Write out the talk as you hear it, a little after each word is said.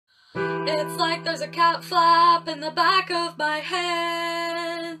It's like there's a cat flap in the back of my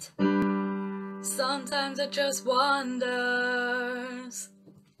head. Sometimes it just wanders.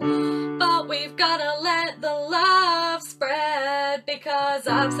 But we've gotta let the love spread, because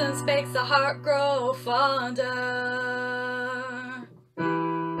absence makes the heart grow fonder.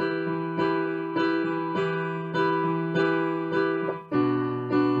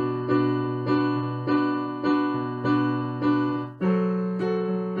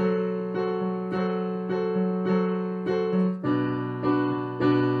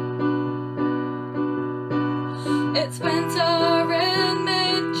 It's winter in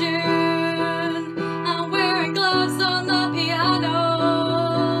mid-June. I'm wearing gloves on the piano.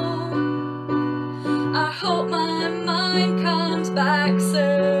 I hope my mind comes back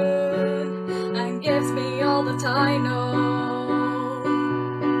soon and gives me all that I know.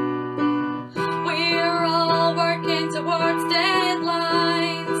 We're all working towards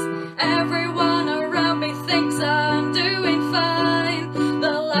deadlines. Everyone around me thinks I'm doing fine.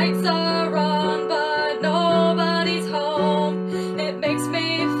 The lights are on, but nobody's home. It makes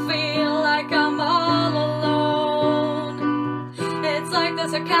me feel like I'm all alone. It's like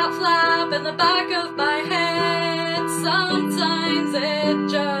there's a cat flap in the back of my head. Sometimes it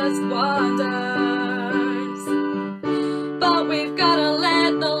just wanders. But we've gotta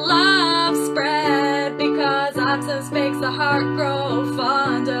let the love spread, because absence makes the heart grow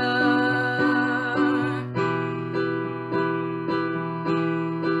fonder.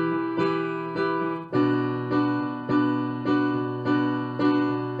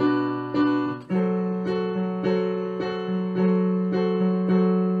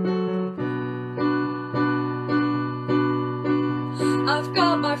 I've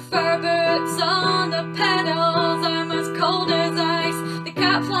got my fur boots on the pedals, I'm as cold as ice. The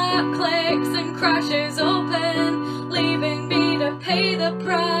cat flap clicks and crashes open, leaving me to pay the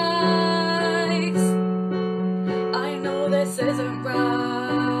price. I know this isn't right.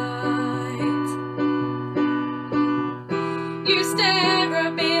 You stare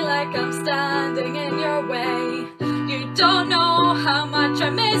at me like I'm standing in your way. You don't know how much I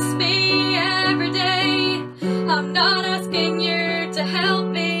miss me every day. I'm not asking you to help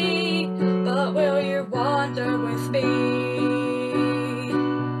me, but will you wander with me?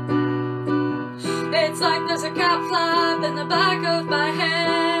 It's like there's a cat flap in the back of my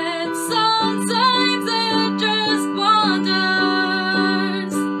head. Sometimes it just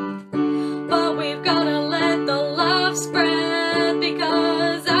wanders. But we've gotta let the love spread,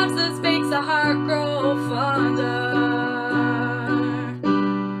 because absence makes the heart grow fonder.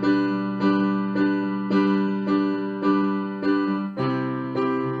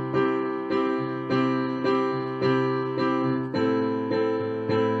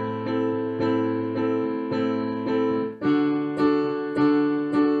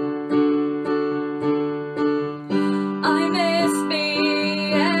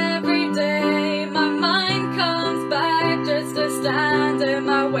 Stand in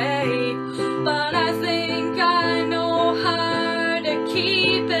my way, but I think I know how to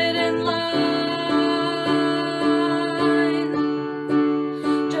keep it in line.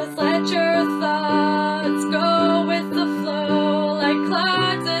 Just let your thoughts go with the flow, like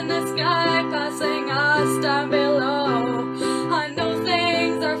clouds in the sky passing us down below. I know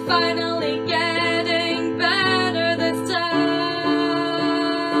things are finally